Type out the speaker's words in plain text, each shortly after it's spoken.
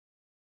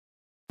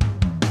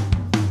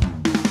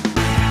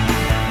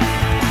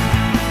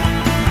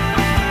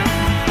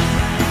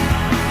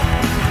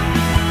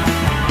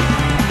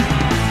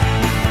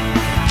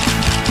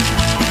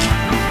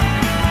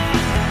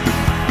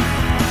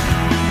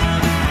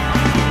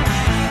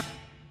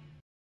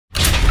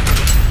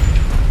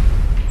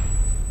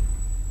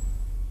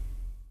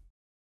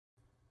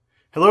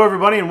Hello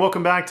everybody and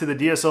welcome back to the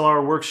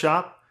DSLR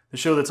Workshop, the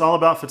show that's all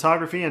about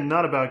photography and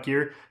not about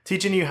gear,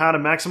 teaching you how to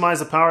maximize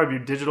the power of your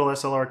digital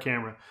SLR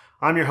camera.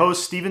 I'm your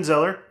host, Steven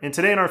Zeller, and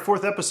today in our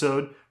fourth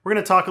episode, we're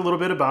going to talk a little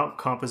bit about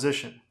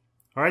composition.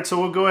 Alright,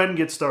 so we'll go ahead and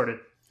get started.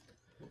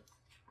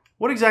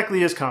 What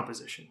exactly is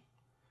composition?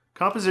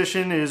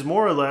 Composition is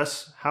more or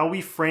less how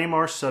we frame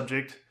our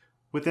subject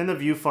within the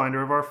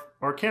viewfinder of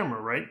our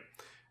camera, right?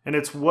 And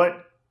it's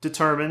what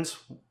determines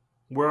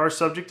where our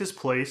subject is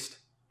placed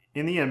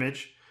in the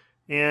image,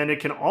 and it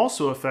can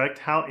also affect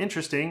how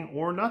interesting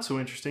or not so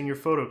interesting your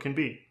photo can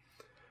be.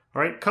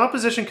 All right,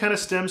 composition kind of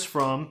stems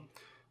from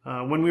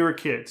when we were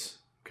kids,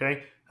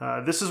 okay?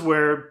 This is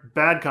where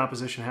bad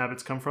composition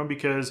habits come from,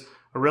 because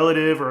a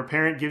relative or a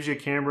parent gives you a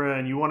camera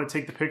and you want to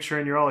take the picture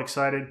and you're all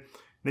excited.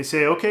 They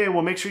say, okay,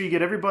 well, make sure you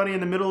get everybody in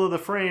the middle of the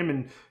frame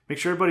and make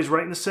sure everybody's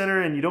right in the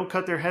center and you don't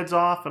cut their heads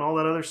off and all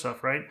that other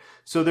stuff, right?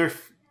 So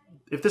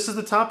if this is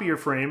the top of your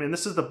frame and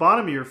this is the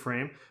bottom of your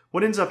frame,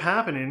 what ends up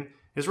happening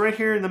is right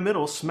here in the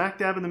middle, smack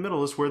dab in the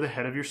middle, is where the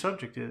head of your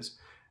subject is.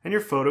 And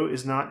your photo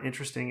is not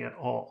interesting at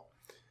all.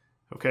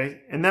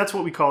 Okay? And that's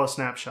what we call a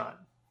snapshot.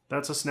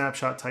 That's a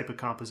snapshot type of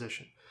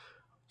composition.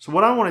 So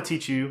what I want to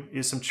teach you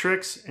is some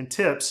tricks and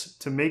tips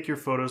to make your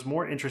photos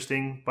more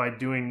interesting by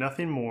doing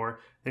nothing more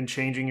than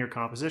changing your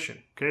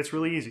composition. Okay? It's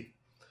really easy.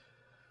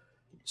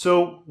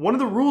 So one of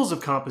the rules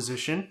of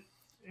composition,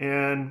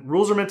 and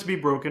rules are meant to be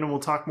broken, and we'll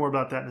talk more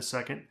about that in a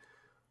second,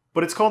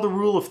 but it's called the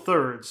rule of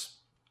thirds.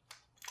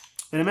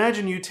 And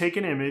imagine you take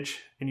an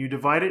image and you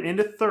divide it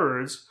into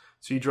thirds.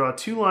 So you draw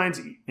two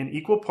lines in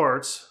equal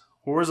parts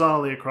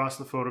horizontally across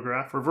the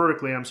photograph, or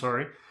vertically, I'm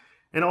sorry.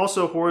 And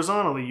also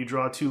horizontally, you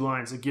draw two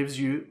lines. It gives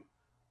you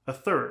a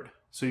third.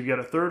 So you've got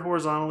a third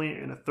horizontally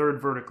and a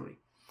third vertically.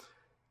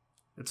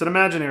 It's an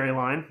imaginary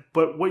line,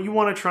 but what you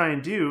want to try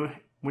and do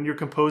when you're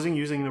composing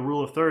using the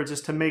rule of thirds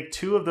is to make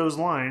two of those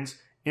lines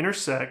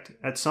intersect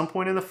at some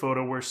point in the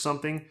photo where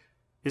something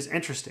is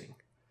interesting.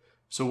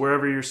 So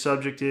wherever your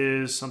subject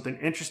is, something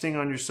interesting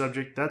on your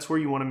subject, that's where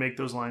you want to make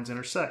those lines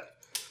intersect.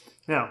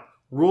 Now,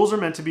 rules are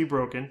meant to be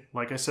broken,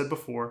 like I said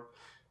before,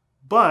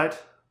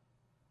 but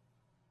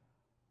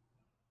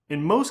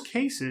in most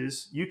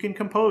cases, you can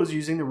compose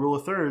using the rule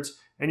of thirds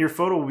and your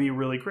photo will be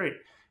really great.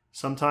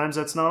 Sometimes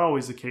that's not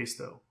always the case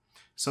though.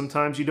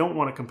 Sometimes you don't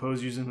want to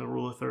compose using the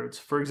rule of thirds.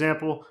 For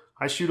example,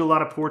 I shoot a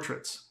lot of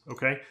portraits,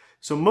 okay?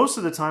 So most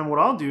of the time what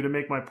I'll do to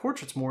make my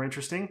portraits more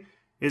interesting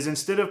is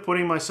instead of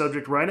putting my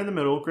subject right in the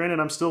middle, granted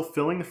I'm still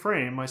filling the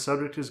frame, my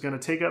subject is going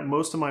to take up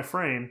most of my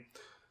frame,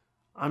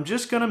 I'm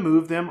just going to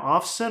move them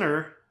off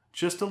center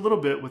just a little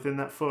bit within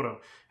that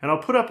photo. And I'll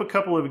put up a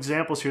couple of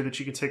examples here that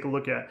you can take a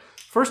look at.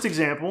 First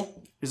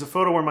example is a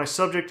photo where my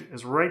subject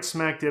is right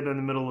smack dab in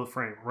the middle of the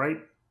frame,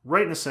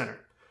 right in the center.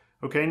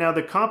 Okay, now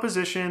the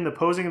composition, the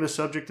posing of the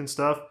subject and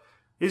stuff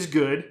is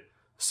good.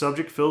 The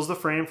subject fills the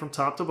frame from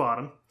top to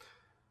bottom.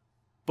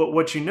 But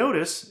what you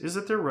notice is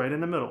that they're right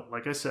in the middle,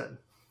 like I said.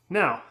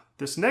 Now,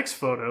 this next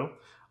photo,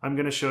 I'm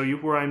going to show you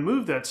where I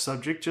move that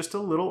subject just a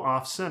little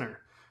off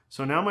center.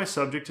 So now my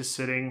subject is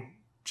sitting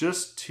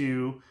just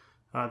to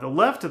the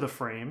left of the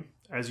frame,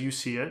 as you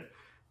see it,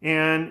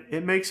 and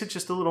it makes it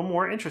just a little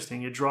more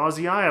interesting. It draws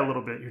the eye a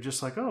little bit. You're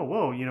just like, oh,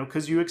 whoa, you know,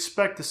 because you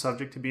expect the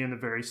subject to be in the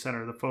very center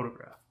of the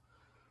photograph.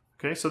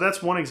 Okay, so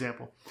that's one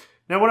example.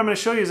 Now what I'm going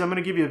to show you is I'm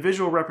going to give you a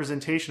visual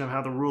representation of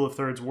how the rule of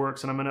thirds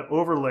works, and I'm going to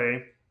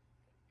overlay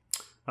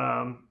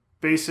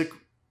basic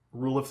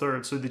rule of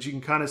thirds so that you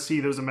can kind of see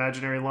those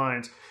imaginary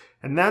lines.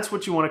 And that's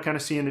what you want to kind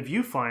of see in the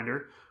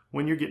viewfinder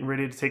when you're getting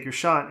ready to take your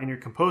shot and you're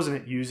composing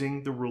it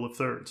using the rule of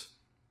thirds.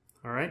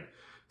 All right,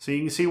 so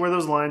you can see where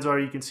those lines are,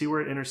 you can see where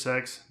it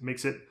intersects,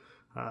 makes it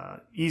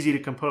easy to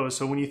compose.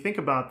 So when you think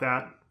about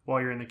that while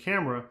you're in the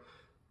camera,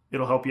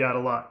 it'll help you out a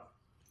lot.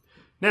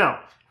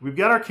 Now, we've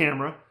got our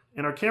camera,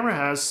 and our camera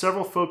has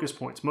several focus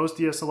points. Most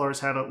DSLRs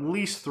have at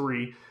least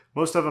 3.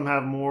 Most of them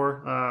have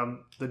more.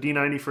 The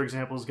D90, for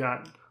example, has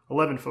got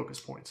 11 focus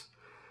points.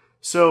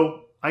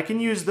 So I can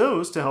use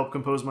those to help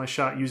compose my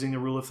shot using the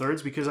rule of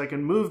thirds, because I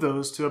can move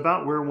those to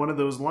about where one of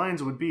those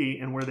lines would be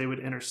and where they would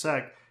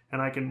intersect.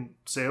 And I can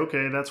say,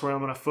 okay, that's where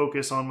I'm going to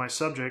focus on my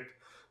subject,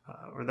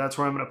 or that's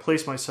where I'm going to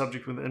place my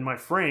subject within my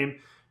frame,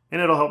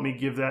 and it'll help me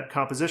give that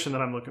composition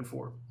that I'm looking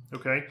for.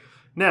 Okay.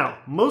 Now,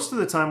 most of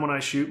the time when I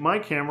shoot, my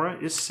camera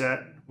is set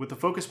with the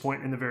focus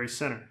point in the very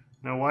center.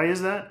 Now, why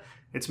is that?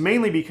 It's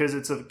mainly because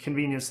it's a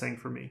convenience thing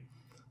for me.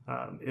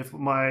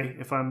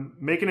 If I'm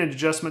making an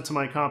adjustment to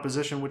my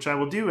composition, which I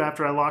will do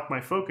after I lock my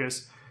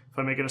focus, if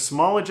I make it a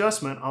small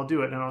adjustment, I'll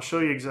do it, and I'll show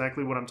you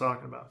exactly what I'm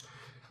talking about.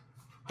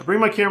 I bring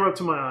my camera up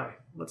to my eye.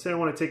 Let's say I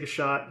want to take a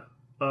shot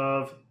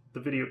of the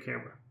video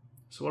camera.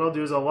 So what I'll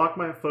do is I'll lock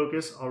my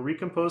focus, I'll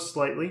recompose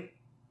slightly,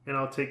 and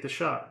I'll take the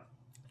shot.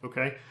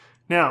 Okay?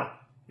 Now,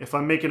 if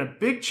I'm making a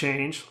big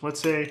change, let's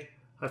say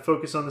I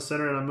focus on the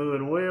center and I'm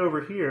moving way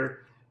over here,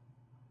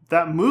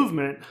 that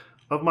movement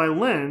of my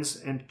lens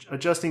and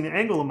adjusting the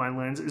angle of my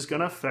lens is going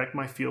to affect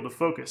my field of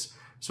focus.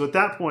 So at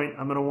that point,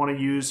 I'm going to want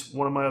to use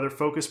one of my other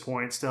focus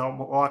points to help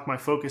lock my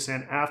focus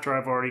in after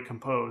I've already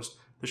composed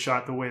the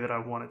shot the way that I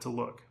want it to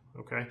look.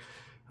 Okay.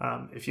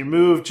 If you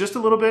move just a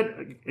little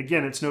bit,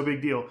 again, it's no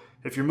big deal.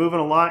 If you're moving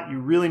a lot, you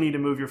really need to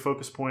move your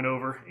focus point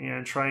over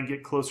and try and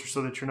get closer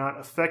so that you're not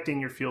affecting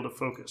your field of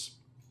focus.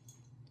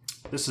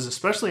 This is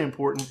especially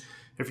important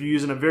if you're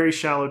using a very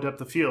shallow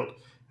depth of field.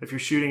 If you're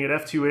shooting at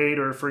f2.8,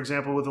 or for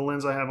example with the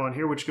lens I have on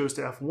here, which goes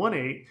to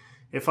f1.8,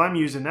 if I'm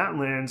using that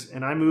lens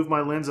and I move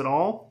my lens at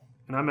all,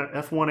 and I'm at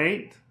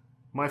f1.8,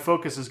 my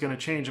focus is going to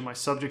change and my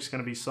subject's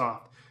going to be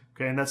soft.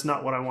 Okay, and that's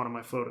not what I want in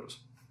my photos.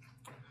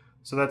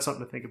 So that's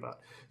something to think about.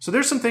 So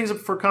there's some things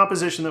for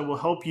composition that will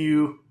help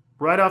you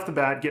right off the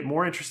bat get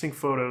more interesting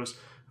photos.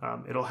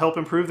 It'll help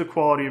improve the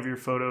quality of your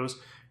photos,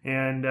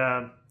 and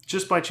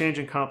just by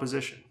changing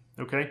composition.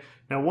 Okay.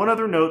 Now, one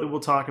other note that we'll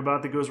talk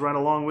about that goes right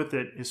along with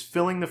it is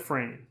filling the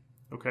frame.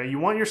 Okay. You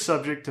want your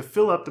subject to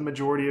fill up the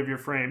majority of your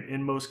frame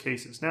in most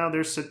cases. Now,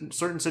 there's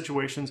certain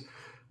situations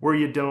where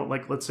you don't,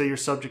 like let's say your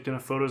subject in a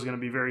photo is going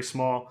to be very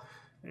small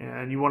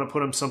and you want to put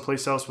them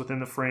someplace else within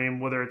the frame,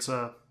 whether it's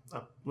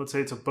let's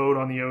say it's a boat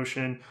on the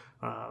ocean,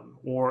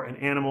 or an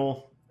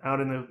animal out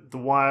in the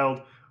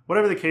wild,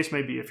 whatever the case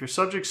may be. If your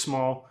subject's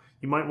small,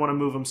 you might want to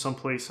move them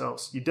someplace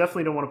else. You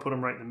definitely don't want to put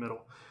them right in the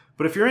middle.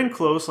 But if you're in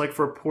close, like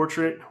for a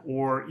portrait,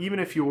 or even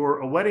if you're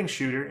a wedding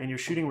shooter and you're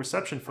shooting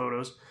reception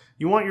photos,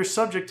 you want your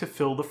subject to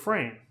fill the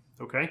frame,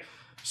 okay?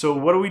 So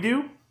what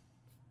do?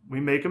 We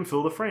make them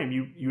fill the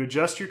frame. You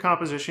adjust your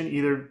composition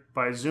either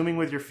by zooming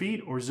with your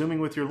feet or zooming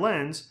with your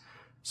lens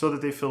so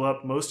that they fill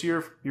up most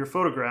of your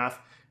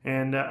photograph.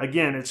 And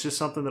again, it's just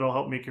something that'll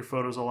help make your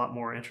photos a lot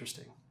more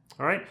interesting.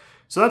 All right,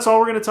 so that's all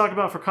we're going to talk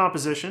about for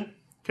composition.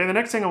 Okay, the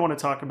next thing I want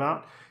to talk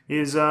about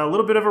is a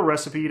little bit of a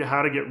recipe to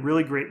how to get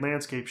really great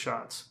landscape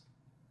shots.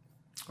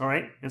 All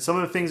right, and some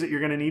of the things that you're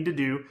going to need to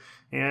do,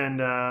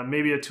 and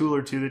maybe a tool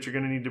or two that you're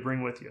going to need to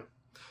bring with you.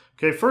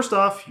 Okay, first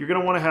off, you're going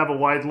to want to have a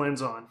wide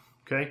lens on.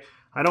 Okay,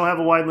 I don't have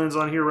a wide lens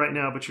on here right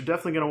now, but you're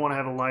definitely going to want to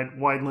have a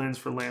wide lens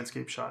for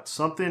landscape shots.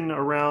 Something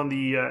around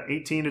the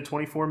 18 to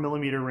 24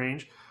 millimeter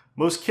range.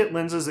 Most kit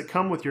lenses that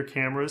come with your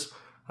cameras,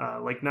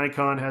 like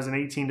Nikon has an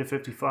 18 to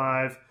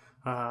 55.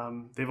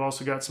 They've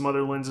also got some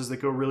other lenses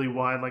that go really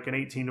wide, like an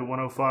 18 to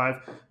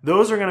 105.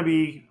 Those are going to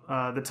be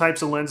the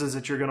types of lenses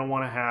that you're going to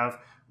want to have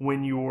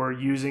when you're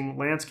using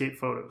landscape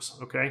photos,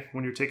 okay?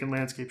 When you're taking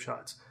landscape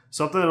shots.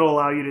 Something that will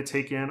allow you to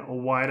take in a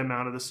wide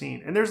amount of the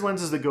scene. And there's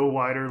lenses that go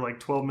wider, like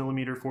 12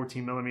 millimeter,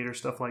 14 millimeter,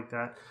 stuff like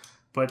that.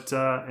 But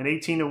an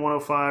 18 to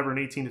 105 or an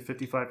 18 to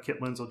 55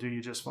 kit lens will do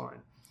you just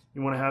fine.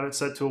 You want to have it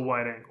set to a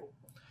wide angle.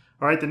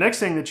 All right, the next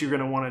thing that you're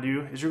going to want to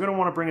do is you're going to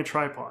want to bring a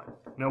tripod.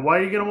 Now, why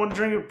are you going to want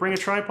to bring a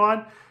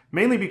tripod?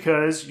 Mainly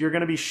because you're going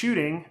to be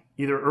shooting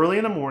either early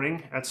in the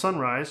morning at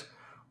sunrise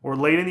or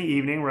late in the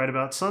evening right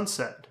about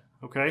sunset,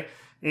 okay?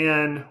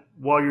 And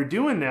while you're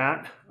doing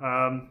that,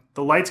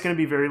 the light's going to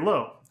be very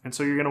low. And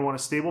so you're going to want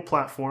a stable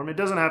platform. It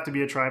doesn't have to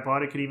be a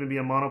tripod. It could even be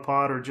a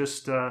monopod or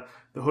just the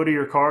hood of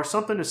your car,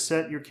 something to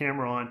set your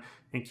camera on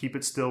and keep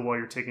it still while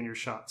you're taking your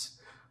shots.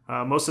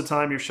 Most of the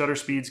time, your shutter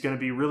speed is going to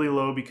be really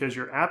low because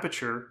your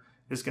aperture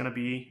is going to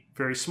be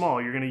very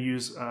small. You're going to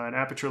use an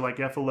aperture like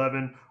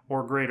f11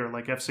 or greater,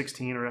 like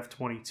f16 or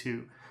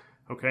f22.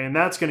 Okay, and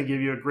that's going to give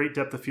you a great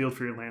depth of field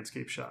for your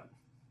landscape shot.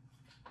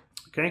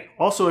 Okay,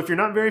 also, if you're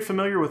not very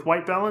familiar with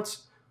white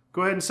balance,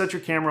 go ahead and set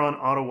your camera on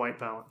auto white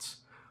balance.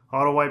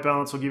 Auto white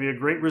balance will give you a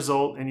great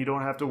result, and you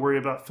don't have to worry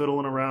about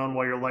fiddling around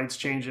while your light's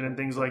changing and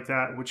things like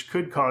that, which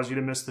could cause you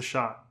to miss the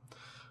shot.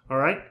 All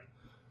right,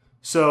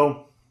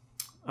 so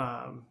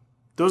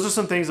those are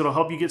some things that will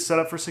help you get set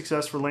up for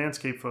success for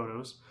landscape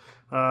photos.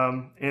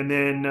 And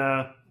then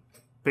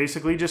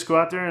basically just go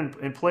out there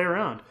and play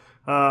around.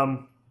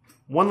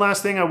 One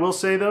last thing I will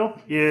say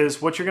though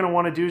is what you're going to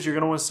want to do is you're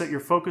going to want to set your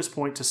focus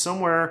point to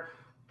somewhere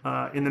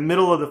in the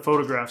middle of the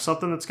photograph,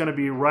 something that's going to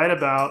be right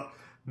about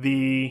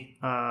the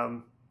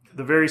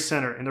very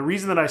center. And the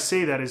reason that I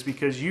say that is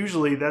because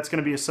usually that's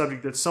going to be a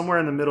subject that's somewhere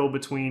in the middle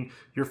between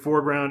your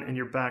foreground and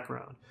your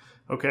background.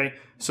 Okay,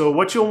 so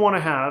what you'll want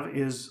to have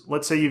is,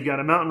 let's say you've got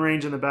a mountain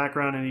range in the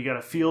background and you got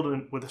a field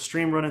with a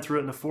stream running through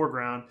it in the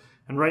foreground,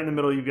 and right in the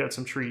middle you've got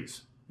some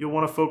trees. You'll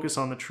want to focus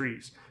on the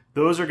trees.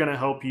 Those are going to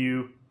help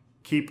you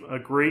keep a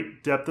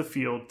great depth of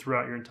field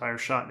throughout your entire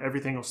shot, and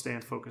everything will stay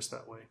in focus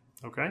that way.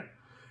 Okay?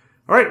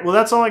 All right, well,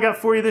 that's all I got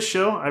for you this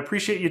show. I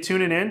appreciate you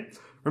tuning in.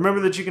 Remember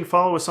that you can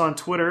follow us on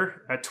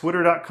Twitter at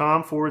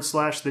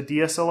twitter.com/the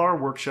DSLR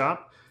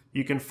Workshop.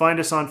 You can find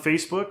us on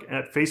Facebook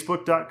at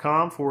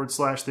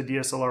facebook.com/the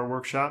DSLR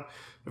Workshop.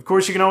 Of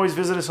course, you can always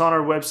visit us on our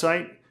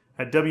website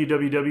at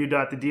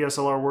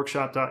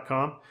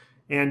www.thedslrworkshop.com.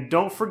 And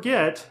don't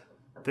forget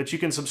that you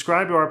can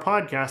subscribe to our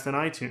podcast on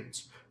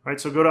iTunes. All right,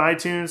 so go to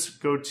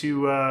iTunes, go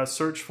to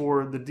search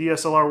for the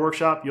DSLR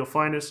Workshop. You'll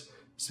find us,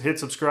 hit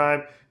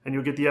subscribe, and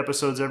you'll get the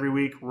episodes every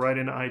week right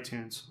into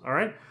iTunes. All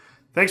right,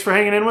 thanks for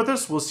hanging in with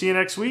us. We'll see you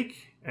next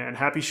week, and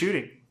happy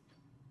shooting.